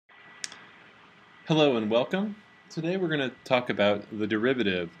Hello and welcome. Today we're going to talk about the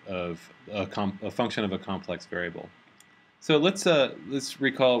derivative of a function of a complex variable. So let's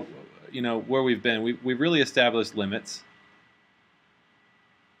recall, where we've been. We've really established limits,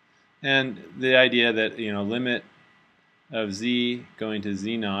 and the idea that limit of z going to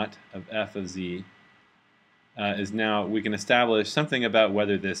z naught of f of z is now we can establish something about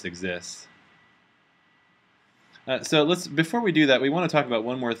whether this exists. Before we do that, we want to talk about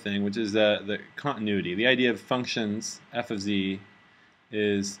one more thing, which is the continuity. The idea of functions f of z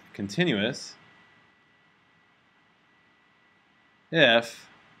is continuous if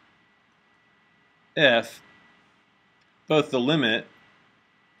both the limit,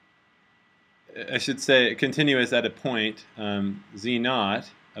 I should say continuous at a point z naught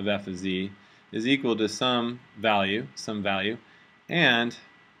of f of z is equal to some value, and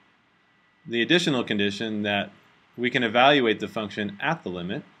the additional condition that we can evaluate the function at the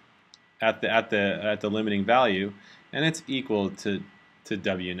limit, at the limiting value, and it's equal to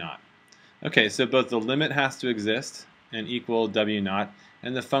w naught. Okay, so both the limit has to exist and equal w naught,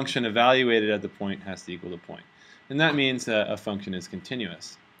 and the function evaluated at the point has to equal the point. And that means a function is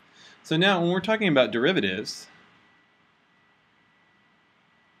continuous. So now when we're talking about derivatives,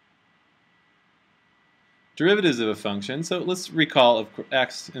 of a function, so let's recall of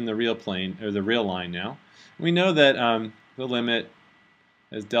x in the real plane, or the real line now. We know that the limit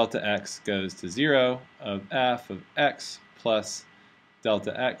as delta x goes to 0 of f of x plus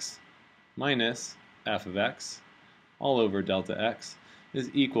delta x minus f of x all over delta x is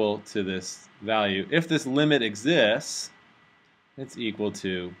equal to this value. If this limit exists, it's equal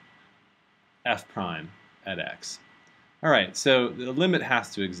to f prime at x. All right, so the limit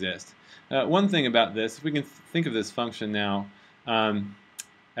has to exist. One thing about this, if we can think of this function now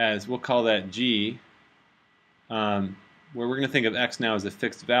as, we'll call that g, where we're going to think of x now as a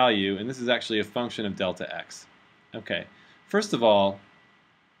fixed value, and this is actually a function of delta x. Okay, first of all,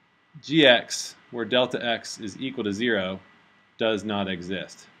 gx, where delta x is equal to 0, does not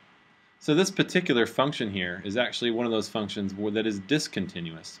exist. So this particular function here is actually one of those functions that is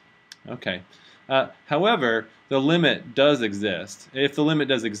discontinuous. Okay. However, the limit does exist. If the limit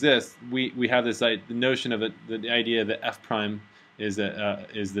does exist, we have this the notion of the idea that f prime is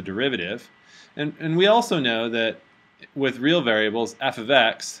the derivative, and we also know that with real variables, f of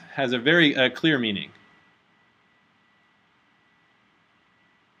x has a very clear meaning.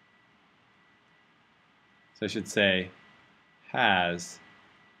 So I should say has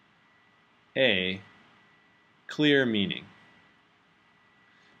a clear meaning.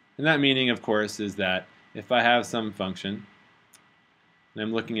 And that meaning, of course, is that if I have some function and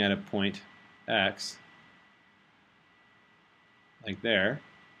I'm looking at a point x, like there,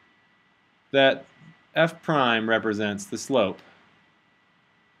 that f prime represents the slope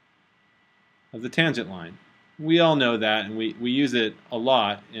of the tangent line. We all know that, and we use it a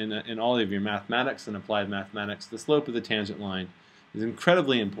lot in all of your mathematics and applied mathematics. The slope of the tangent line is an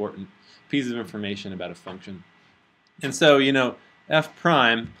incredibly important piece of information about a function. And so, f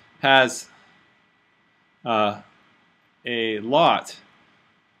prime has a lot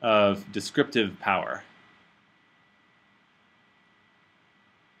of descriptive power.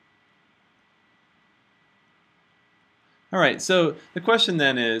 All right, so the question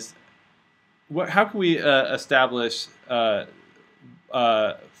then is, how can we establish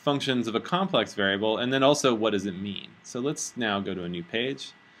functions of a complex variable, and then also what does it mean? So let's now go to a new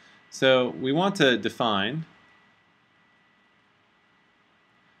page. So we want to define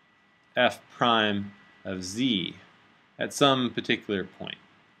f prime of z at some particular point.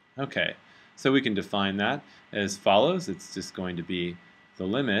 Okay, so we can define that as follows. It's just going to be the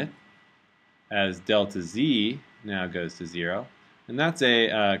limit as delta z now goes to 0, and that's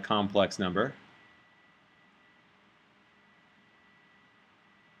a complex number.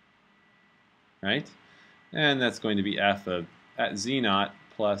 Right? And that's going to be f of at z naught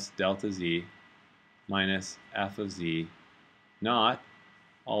plus delta z minus f of z naught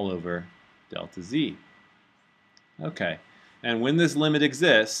all over delta z. Okay, and when this limit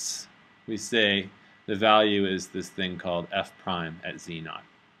exists, we say the value is this thing called f prime at z naught.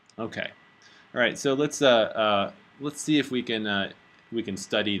 Okay, all right. So let's see if we can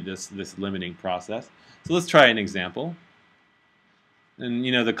study this limiting process. So let's try an example. And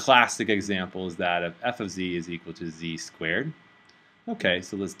the classic example is that of f of z is equal to z squared. Okay,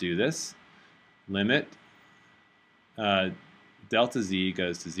 so let's do this. Limit delta z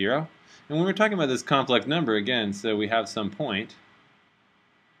goes to 0. And when we're talking about this complex number, again, so we have some point,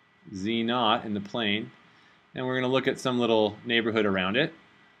 z naught in the plane, and we're going to look at some little neighborhood around it.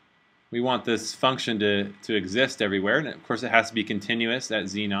 We want this function to exist everywhere, and of course it has to be continuous at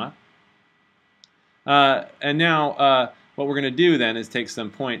z naught. And now what we're going to do then is take some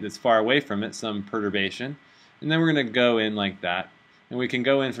point that's far away from it, some perturbation, and then we're going to go in like that. And we can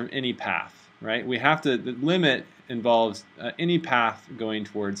go in from any path, right? We have to, the limit involves any path going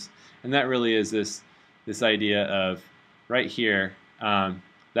towards, and that really is this idea of right here,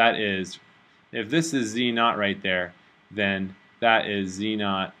 that is, if this is z naught right there, then that is z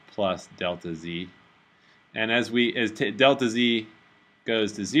naught plus delta z. And as delta z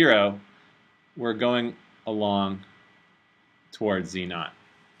goes to 0, we're going along towards z naught.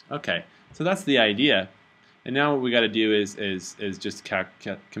 Okay, so that's the idea. And now what we got to do is just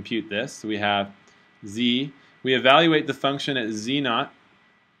compute this. So we have z. We evaluate the function at z naught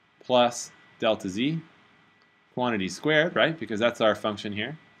plus delta z, quantity squared, right? Because that's our function here.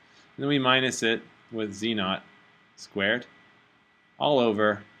 And then we minus it with z naught squared all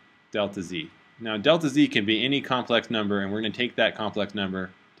over delta z. Now delta z can be any complex number, and we're going to take that complex number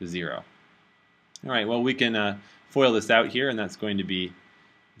to 0. All right, well, we can FOIL this out here, and that's going to be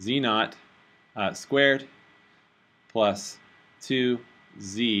z naught squared plus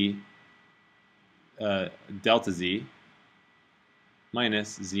 2z delta z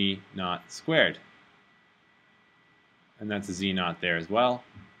minus z naught squared. And that's a z naught there as well,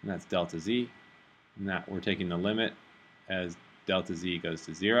 and that's delta z. And that we're taking the limit as delta z goes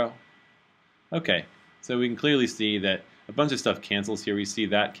to 0. Okay, so we can clearly see that a bunch of stuff cancels here. We see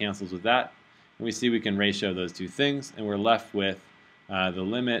that cancels with that, and we see we can ratio those two things, and we're left with the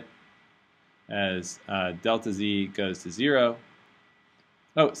limit as delta z goes to 0.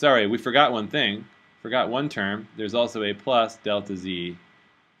 Oh, sorry, we forgot one thing. Forgot one term. There's also a plus delta z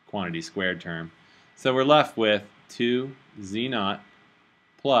quantity squared term. So we're left with 2z naught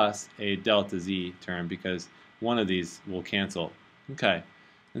plus a delta z term, because one of these will cancel. Okay,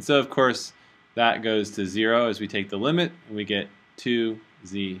 and so of course that goes to 0 as we take the limit, and we get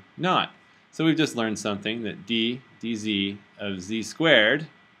 2z naught. So we've just learned something, that dz of z squared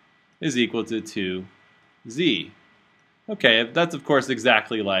is equal to 2z. Okay, that's of course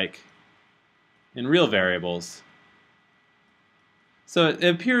exactly like in real variables. So it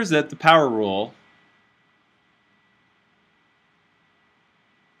appears that the power rule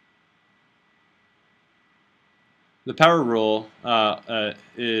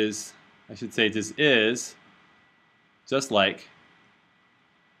is, I should say, is just like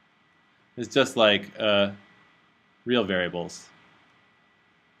real variables.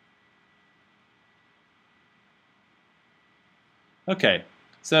 Okay,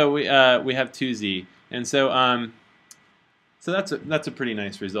 so we have 2z, and so that's a pretty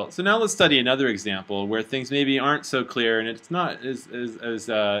nice result. So now let's study another example where things maybe aren't so clear, and it's not as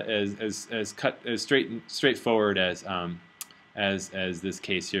straightforward as this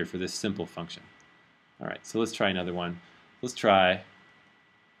case here for this simple function. All right, so let's try another one. Let's try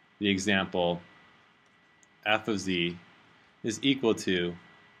the example f of z is equal to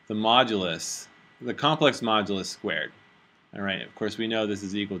the modulus, the complex modulus squared. All right, of course we know this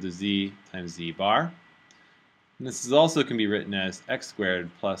is equal to z times z bar. And this is also can be written as x squared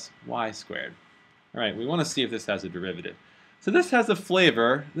plus y squared. All right, we want to see if this has a derivative. So this has a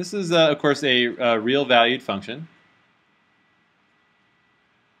flavor. This is, of course, a real valued function.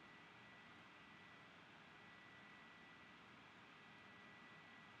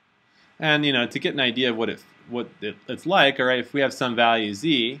 And to get an idea of what it's like, all right, if we have some value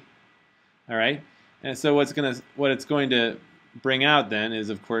z, all right, and so what it's going to bring out then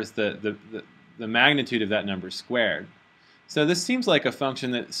is, of course, the magnitude of that number squared. So this seems like a function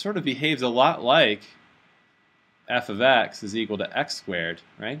that sort of behaves a lot like f of x is equal to x squared,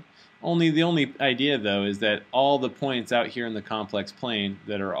 right? The only idea, though, is that all the points out here in the complex plane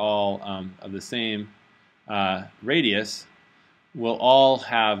that are all of the same radius will all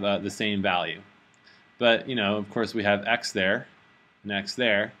have the same value. But, of course, we have x there and x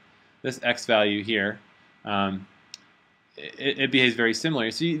there. This x value here, it behaves very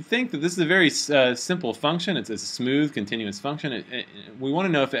similar. So you think that this is a very simple function. It's a smooth, continuous function. We want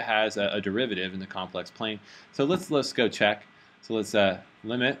to know if it has a derivative in the complex plane. So let's go check. So let's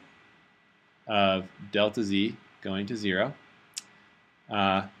limit of delta z going to 0.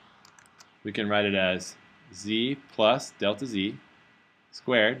 We can write it as z plus delta z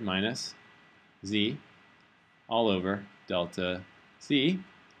squared minus z all over delta z.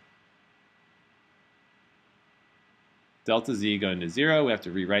 Delta z going to 0. We have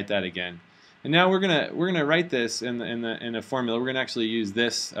to rewrite that again. And now we're gonna write this in a formula. We're gonna actually use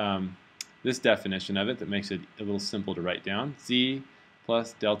this this definition of it that makes it a little simple to write down. Z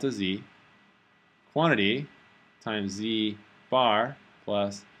plus delta z quantity times z bar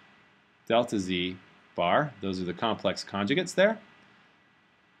plus delta z bar. Those are the complex conjugates there.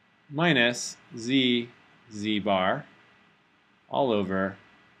 minus z bar all over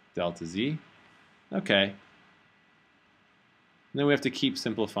delta z. Okay. And then we have to keep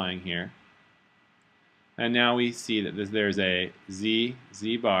simplifying here. And now we see that there's a z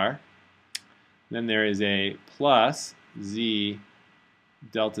bar. Then there is a plus z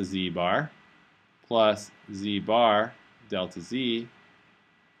delta z bar plus z bar delta z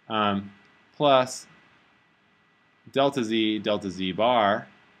plus delta z bar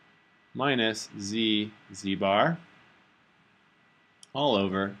minus z bar all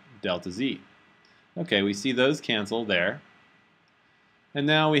over delta z. Okay, we see those cancel there. And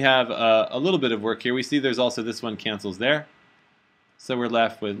now we have a little bit of work here. We see there's also this one cancels there. So we're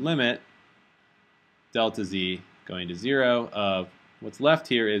left with limit delta z going to 0 of what's left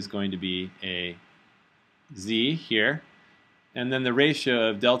here is going to be a z here. And then the ratio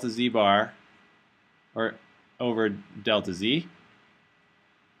of delta z bar over delta z.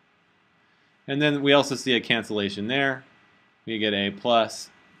 And then we also see a cancellation there. We get a plus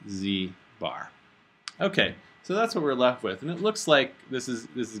z bar. Okay, so that's what we're left with. And it looks like this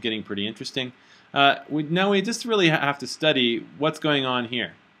is getting pretty interesting. Now we just really have to study what's going on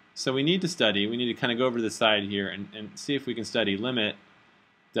here. So we need to kind of go over to the side here and see if we can study limit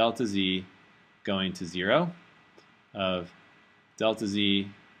delta z going to 0 of delta z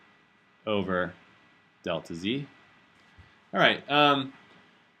over delta z. All right,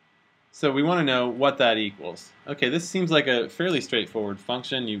 so we want to know what that equals. Okay, this seems like a fairly straightforward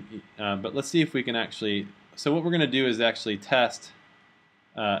function, but let's see if we can actually, so what we're going to do is actually test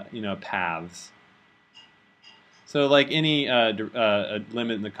paths. So like any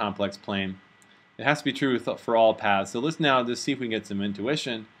limit in the complex plane, it has to be true for all paths. So let's now just see if we can get some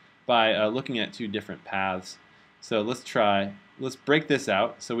intuition by looking at two different paths. So let's break this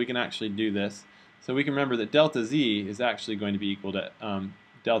out so we can actually do this. So we can remember that delta z is actually going to be equal to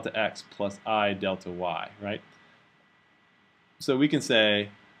delta x plus I delta y, right? So we can say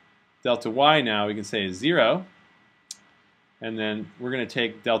delta y now, we can say is 0. And then we're going to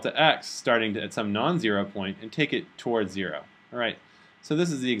take delta x starting at some non-zero point and take it towards 0. All right, so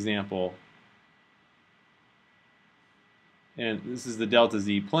this is the example. And this is the delta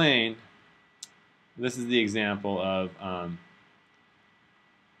z plane. This is the example of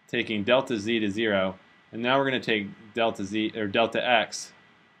taking delta z to 0. And now we're going to take delta z or delta x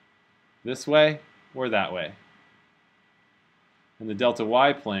this way or that way. And the delta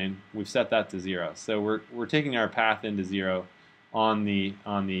y plane, we've set that to 0. So we're taking our path into 0 on the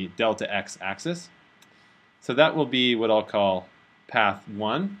delta x axis. So that will be what I'll call path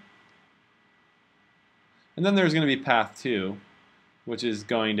 1. And then there's going to be path 2, which is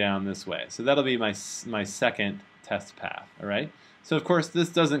going down this way. So that'll be my second test path. All right. So of course this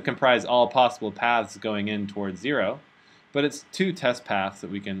doesn't comprise all possible paths going in towards 0, but it's two test paths that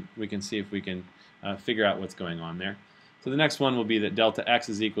we can see if we can figure out what's going on there. So the next one will be that delta x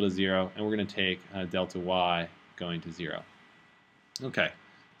is equal to 0, and we're going to take delta y going to 0. Okay,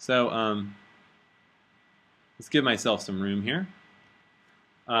 so let's give myself some room here.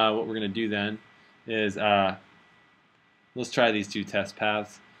 What we're going to do then is let's try these two test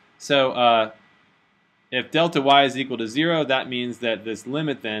paths. So if delta y is equal to 0, that means that this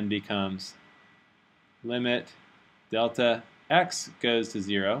limit then becomes limit delta x goes to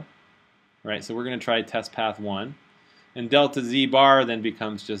 0. Right, so we're going to try test path 1. And delta z bar then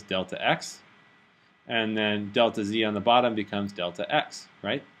becomes just delta x. And then delta z on the bottom becomes delta x,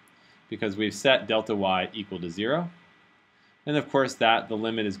 right? Because we've set delta y equal to 0. And of course the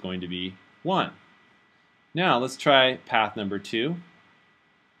limit is going to be 1. Now let's try path number 2.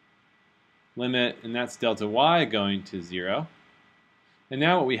 Limit, and that's delta y going to 0. And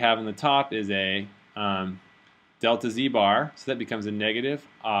now what we have on the top is a delta z bar, so that becomes a negative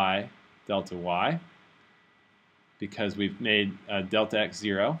I delta y, because we've made delta x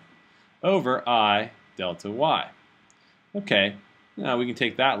 0, over I delta y. Okay, now we can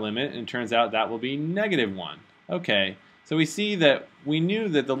take that limit, and it turns out that will be negative 1. Okay, so we see that we knew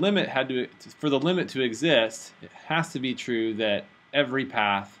that the limit had to, for the limit to exist, it has to be true that every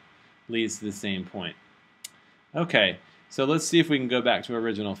path leads to the same point. Okay, so let's see if we can go back to our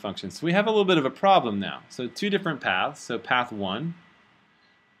original function. So we have a little bit of a problem now. So two different paths. So path 1,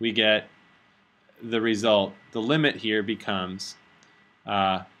 we get the result, the limit here becomes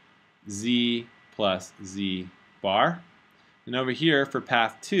z plus z bar. And over here for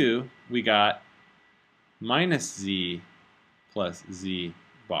path 2, we got minus z plus z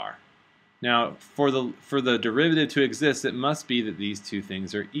bar. Now for the derivative to exist, it must be that these two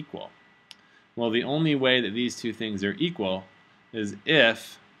things are equal. Well, the only way that these two things are equal is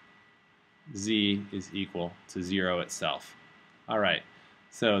if z is equal to 0 itself. All right.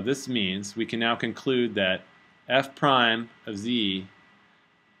 So this means we can now conclude that f prime of z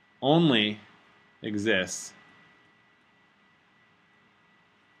only exists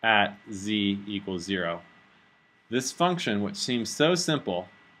at z equals 0. This function, which seems so simple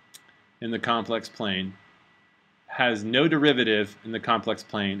in the complex plane, has no derivative in the complex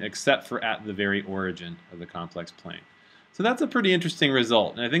plane except for at the very origin of the complex plane. So that's a pretty interesting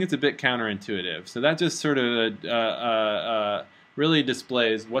result, and I think it's a bit counterintuitive. So that just sort of really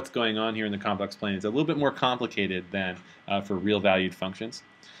displays what's going on here in the complex plane. It's a little bit more complicated than for real valued functions.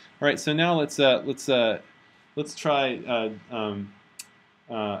 All right, so now let's try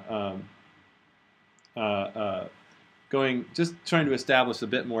just trying to establish a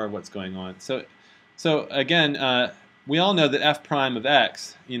bit more of what's going on. So again, we all know that f prime of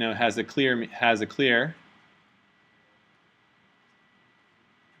x, has a clear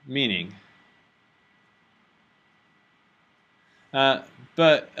meaning.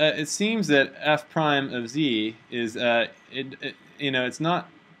 But it seems that f prime of z is it's not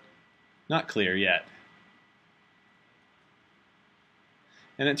clear yet.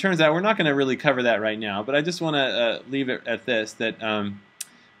 And it turns out we're not going to really cover that right now, but I just want to leave it at this, that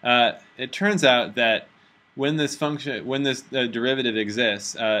it turns out that when this derivative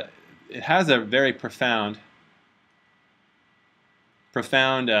exists, it has a very profound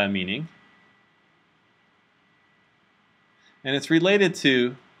meaning, and it's related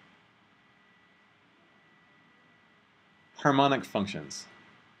to harmonic functions.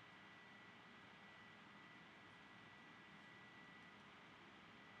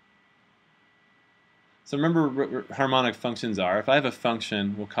 So remember what harmonic functions are. If I have a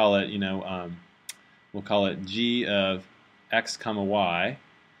function, we'll call it g of x comma y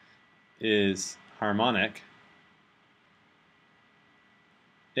is harmonic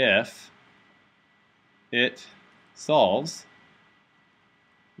if it solves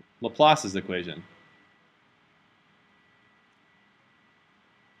Laplace's equation.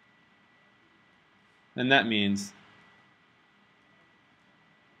 And that means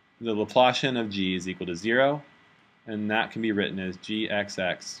the Laplacian of g is equal to 0, and that can be written as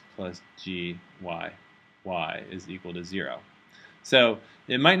gxx plus gyy is equal to 0. So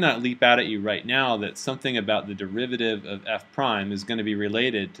it might not leap out at you right now that something about the derivative of f prime is going to be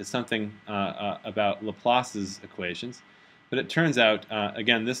related to something about Laplace's equations, but it turns out,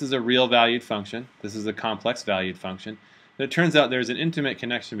 again, this is a real valued function, this is a complex valued function, but it turns out there's an intimate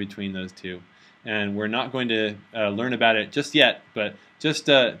connection between those two. And we're not going to learn about it just yet, but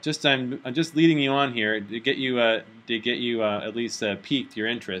I'm just leading you on here to get you at least piqued your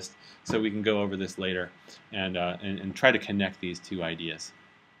interest, so we can go over this later and try to connect these two ideas.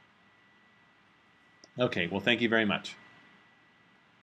 Okay, well, thank you very much.